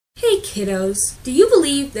Hey kiddos, do you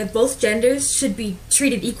believe that both genders should be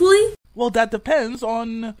treated equally? Well, that depends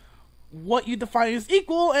on what you define as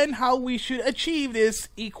equal and how we should achieve this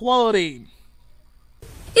equality.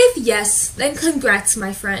 If yes, then congrats,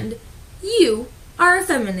 my friend. You are a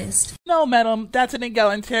feminist. No, madam, that's an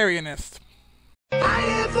egalitarianist. I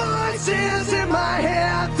hear voices in my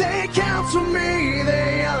head, they counsel me,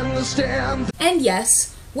 they understand. And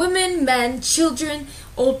yes, women, men, children,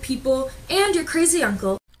 old people, and your crazy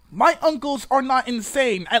uncle My uncles are not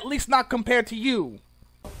insane, at least not compared to you.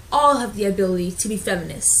 all have the ability to be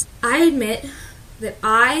feminists. I admit that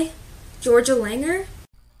I, Georgia Langer,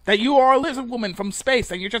 That you are a lizard woman from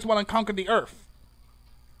space and you just want to conquer the Earth.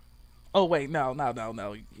 Oh wait, no.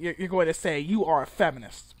 You're going to say you are a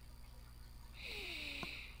feminist.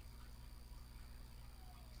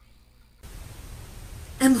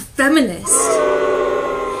 am a feminist.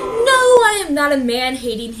 No, I am not a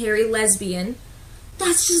man-hating hairy lesbian.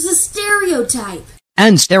 That's just a stereotype.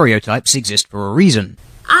 And stereotypes exist for a reason.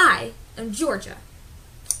 I am Georgia,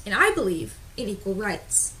 and I believe in equal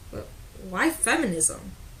rights. But why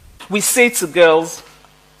feminism? We say to girls,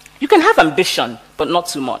 you can have ambition, but not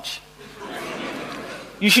too much.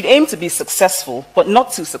 You should aim to be successful, but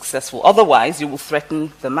not too successful, otherwise you will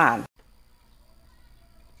threaten the man.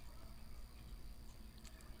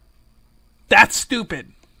 That's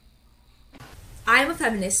stupid. I am a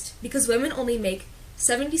feminist because women only make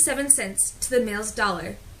 77 cents to the male's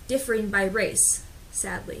dollar, differing by race,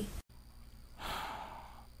 sadly.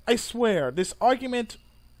 I swear, this argument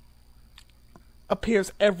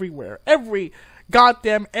appears everywhere. Every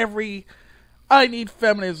I need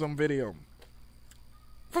feminism video.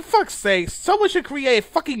 For fuck's sake, someone should create a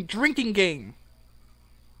fucking drinking game.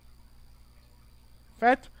 In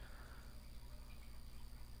fact,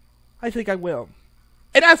 I think I will.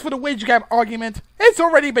 And as for the wage gap argument, it's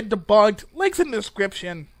already been debunked. Links in the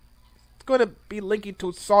description. It's going to be linking to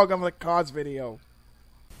a Song of the Cause video.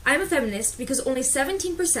 I am a feminist because only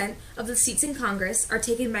 17% of the seats in Congress are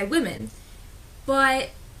taken by women, but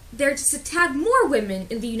there are just a tad more women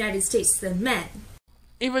in the United States than men.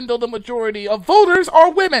 Even though the majority of voters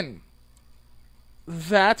are women.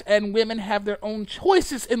 That and women have their own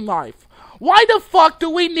choices in life. Why the fuck do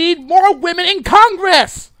we need more women in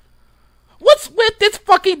Congress? What's with this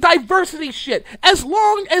fucking diversity shit? As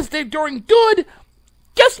long as they're doing good,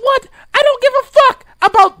 guess what? I don't give a fuck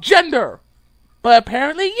about gender. But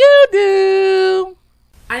apparently you do.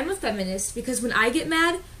 I'm a feminist because when I get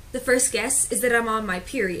mad, the first guess is that I'm on my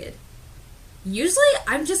period. Usually,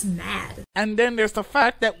 I'm just mad. And then there's the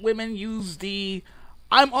fact that women use the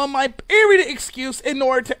I'm on my period excuse in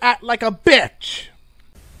order to act like a bitch.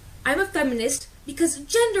 I'm a feminist because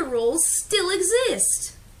gender roles still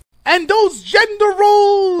exist. And those gender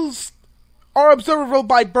roles are observable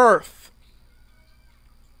by birth.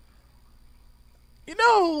 You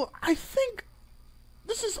know, I think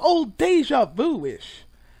this is old deja vu-ish.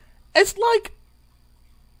 It's like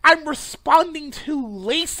I'm responding to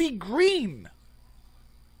Laci Green.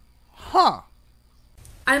 Huh.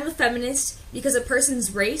 I'm a feminist because a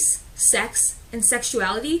person's race, sex, and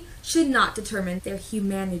sexuality should not determine their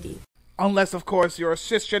humanity. Unless, of course, you're a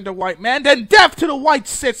cisgender white man, then death to the white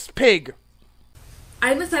cis pig!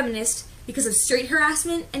 I'm a feminist because of straight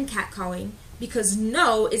harassment and catcalling, because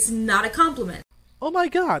no is not a compliment. Oh my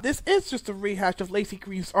god, this is just a rehash of Laci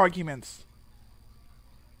Green's arguments.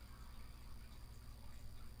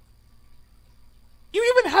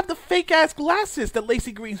 You even have the fake-ass glasses that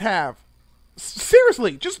Laci Green have.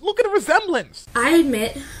 Seriously, just look at the resemblance. I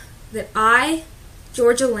admit that I,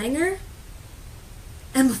 Georgia Langer,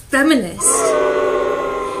 am a feminist.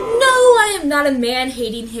 No, I am not a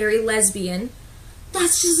man-hating hairy lesbian.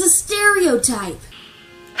 That's just a stereotype.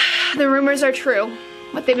 The rumors are true.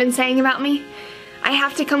 What they've been saying about me. I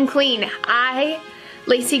have to come clean. I,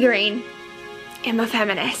 Laci Green, am a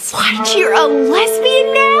feminist. What? You're a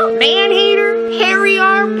lesbian now? Man-hater? Hairy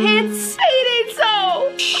armpits? I ain't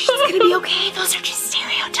so. Shh, it's gonna be okay. Those are just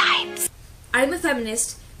stereotypes. I'm a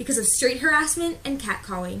feminist because of straight harassment and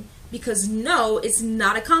catcalling, because no is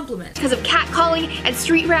not a compliment. Because of catcalling and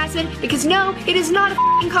street harassment, because no, it is not a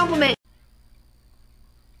f***ing compliment.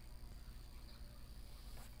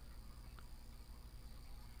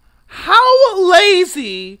 How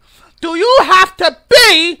lazy do you have to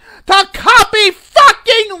be to copy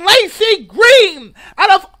fucking Laci Green out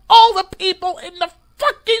of all the people in the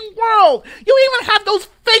fucking world? You even have those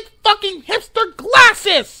fake fucking hipster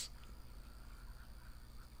glasses!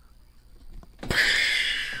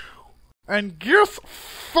 And guess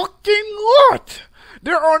fucking what?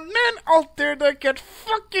 There are men out there that get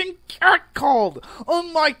fucking catcalled,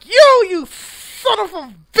 unlike you, you son of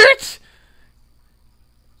a bitch!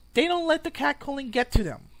 they don't let the catcalling get to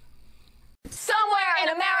them. Somewhere in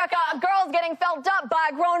America, a girl's getting felt up by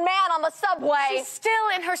a grown man on the subway. She's still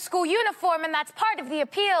in her school uniform, and that's part of the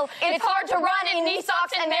appeal. It's hard to run in knee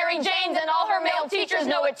socks and Mary Janes, and all her male teachers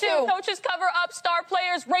know it too. Coaches cover up star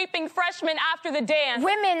players raping freshmen after the dance.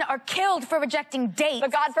 Women are killed for rejecting dates.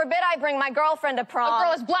 But God forbid I bring my girlfriend to prom. A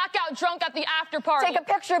girl is blackout drunk at the after party. Take a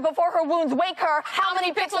picture before her wounds wake her. How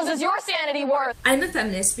many pixels is your sanity worth? I'm a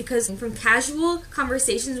feminist because from casual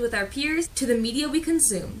conversations with our peers to the media we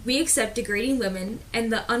consume, we accept degrading women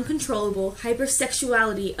and the uncontrollable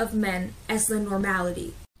hypersexuality of men as the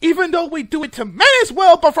normality. Even though we do it to men as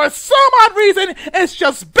well, but for some odd reason, it's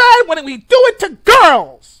just bad when we do it to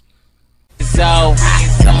girls. So,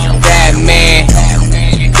 that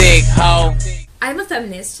man, big hoe. I'm a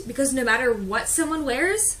feminist because no matter what someone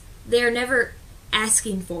wears, they are never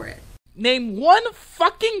asking for it. Name one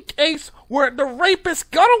fucking case where the rapist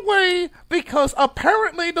got away because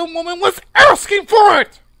apparently the woman was asking for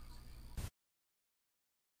it.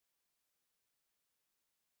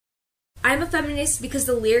 I'm a feminist because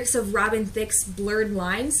the lyrics of Robin Thicke's Blurred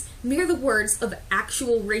Lines mirror the words of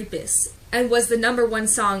actual rapists and was the #1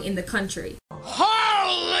 song in the country.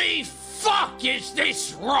 Holy fuck, is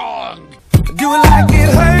this wrong? Do it like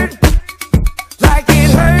it hurt, like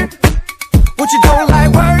it hurt. What you don't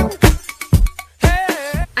like work.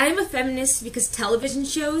 Hey. I'm a feminist because television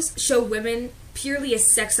shows show women purely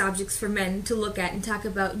as sex objects for men to look at and talk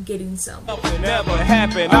about getting some. Nothing ever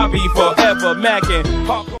happened, I'll be forever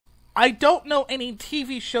macking. I don't know any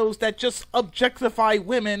TV shows that just objectify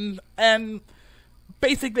women and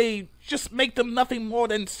basically just make them nothing more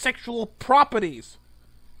than sexual properties.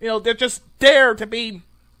 You know, they're just there to be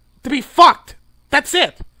fucked. That's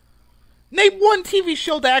it. Name one TV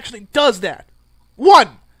show that actually does that.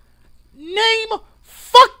 One. Name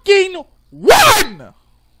fucking one!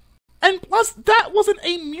 And plus, that wasn't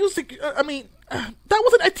a music, that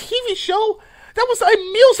wasn't a TV show. That was a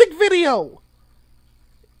music video.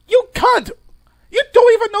 You cunt! You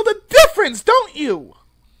don't even know the difference, don't you?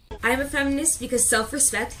 I'm a feminist because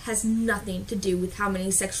self-respect has nothing to do with how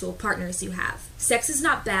many sexual partners you have. Sex is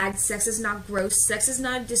not bad, sex is not gross, sex is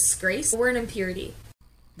not a disgrace or an impurity.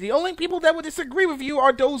 The only people that would disagree with you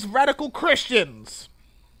are those radical Christians.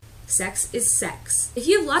 Sex is sex. If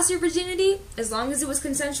you've lost your virginity, as long as it was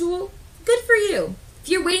consensual, good for you. If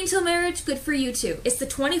you're waiting till marriage, good for you too. It's the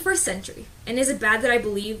 21st century, and is it bad that I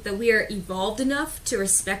believe that we are evolved enough to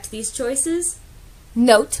respect these choices?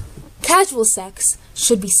 Note, casual sex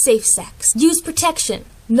should be safe sex. Use protection.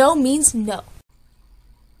 No means no.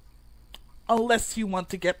 Unless you want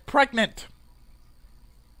to get pregnant.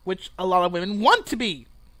 Which a lot of women want to be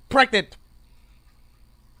pregnant.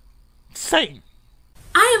 Same.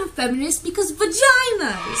 I am a feminist because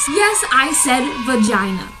vaginas. Yes, I said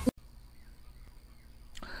vagina.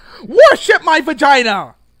 Worship my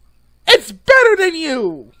vagina! It's better than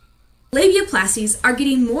you! Labiaplasties are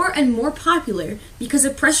getting more and more popular because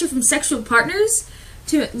of pressure from sexual partners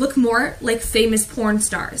to look more like famous porn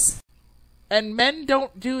stars. And men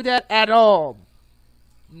don't do that at all.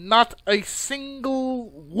 Not a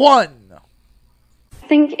single one. I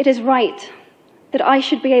think it is right that I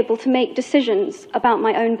should be able to make decisions about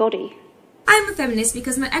my own body. I'm a feminist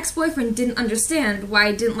because my ex-boyfriend didn't understand why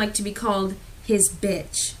I didn't like to be called his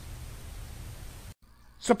bitch.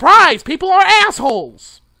 Surprise! People are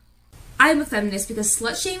assholes! I'm a feminist because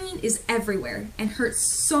slut-shaming is everywhere and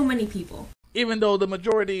hurts so many people. Even though the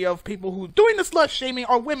majority of people who are doing the slut-shaming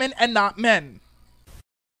are women and not men.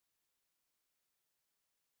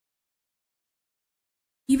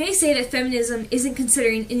 You may say that feminism isn't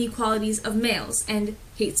considering inequalities of males and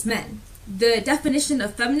hates men. The definition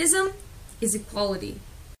of feminism is equality.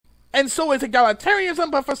 And so is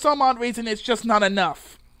egalitarianism, but for some odd reason it's just not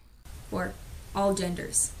enough. For all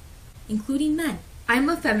genders, including men. I'm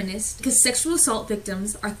a feminist because sexual assault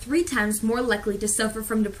victims are 3 times more likely to suffer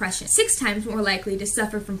from depression, 6 times more likely to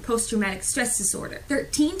suffer from post-traumatic stress disorder,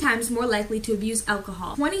 13 times more likely to abuse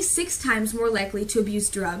alcohol, 26 times more likely to abuse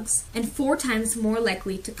drugs, and 4 times more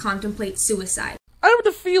likely to contemplate suicide. I have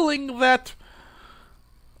the feeling that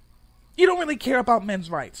you don't really care about men's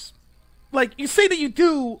rights. Like, you say that you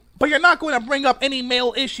do, but you're not going to bring up any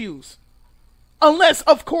male issues. Unless,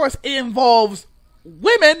 of course, it involves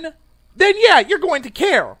women, then yeah, you're going to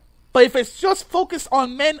care. But if it's just focused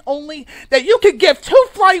on men only, then you can give 2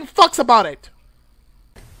 flying fucks about it.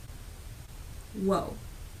 Whoa.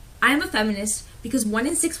 I'm a feminist because 1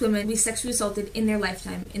 in 6 women will be sexually assaulted in their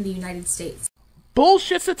lifetime in the United States.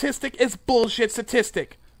 Bullshit statistic is bullshit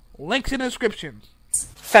statistic. Links in the description.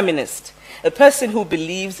 Feminist, a person who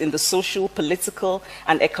believes in the social, political,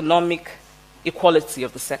 and economic equality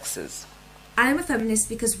of the sexes. I am a feminist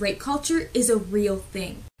because rape culture is a real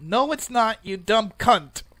thing. No, it's not, you dumb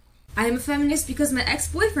cunt. I am a feminist because my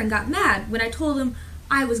ex-boyfriend got mad when I told him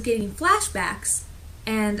I was getting flashbacks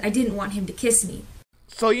and I didn't want him to kiss me.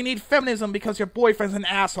 So you need feminism because your boyfriend's an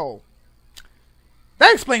asshole.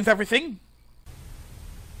 That explains everything.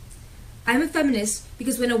 I am a feminist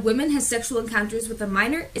because when a woman has sexual encounters with a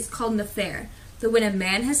minor, it's called an affair. But when a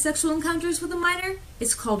man has sexual encounters with a minor,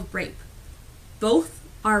 it's called rape. Both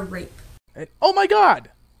are rape. And, oh my god!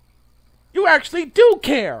 You actually do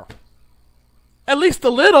care! At least a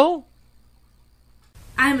little!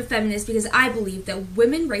 I am a feminist because I believe that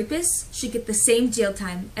women rapists should get the same jail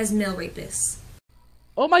time as male rapists.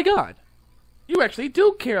 Oh my god! You actually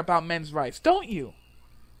do care about men's rights, don't you?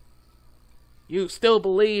 You still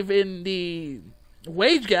believe in the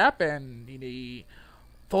wage gap and the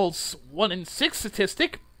false 1 in 6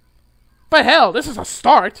 statistic? But hell, this is a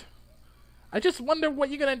start! I just wonder what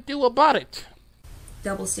you're gonna do about it.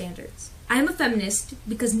 Double standards. I am a feminist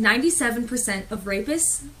because 97% of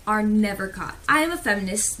rapists are never caught. I am a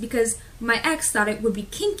feminist because my ex thought it would be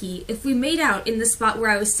kinky if we made out in the spot where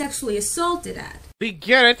I was sexually assaulted at. We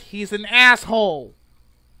get it, he's an asshole.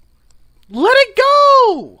 Let it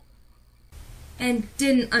go! And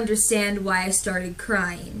didn't understand why I started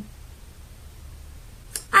crying.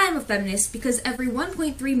 I am a feminist because every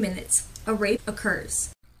 1.3 minutes, a rape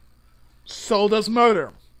occurs. So does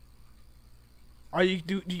murder.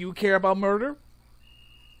 Do you care about murder?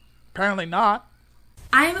 Apparently not.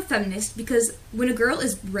 I am a feminist because when a girl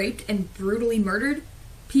is raped and brutally murdered,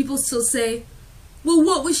 people still say, well,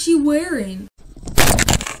 what was she wearing?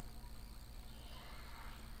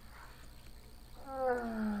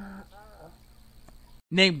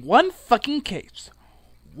 Name one fucking case.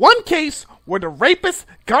 One case where the rapist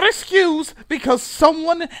got excused because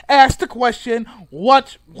someone asked the question,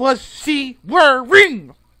 what was she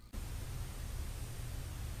wearing?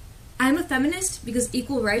 I'm a feminist because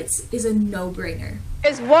equal rights is a no-brainer.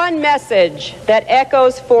 There's one message that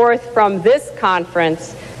echoes forth from this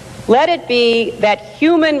conference. Let it be that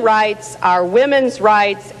human rights are women's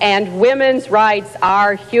rights and women's rights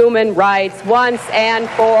are human rights once and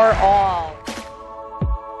for all.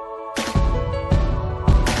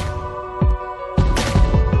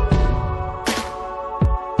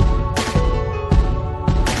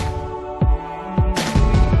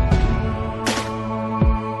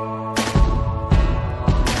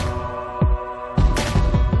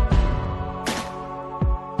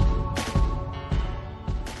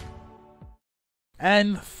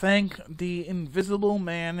 And thank the invisible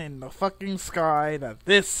man in the fucking sky that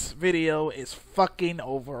this video is fucking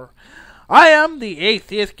over. I am the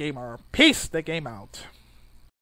Atheist Gamer. Peace the game out.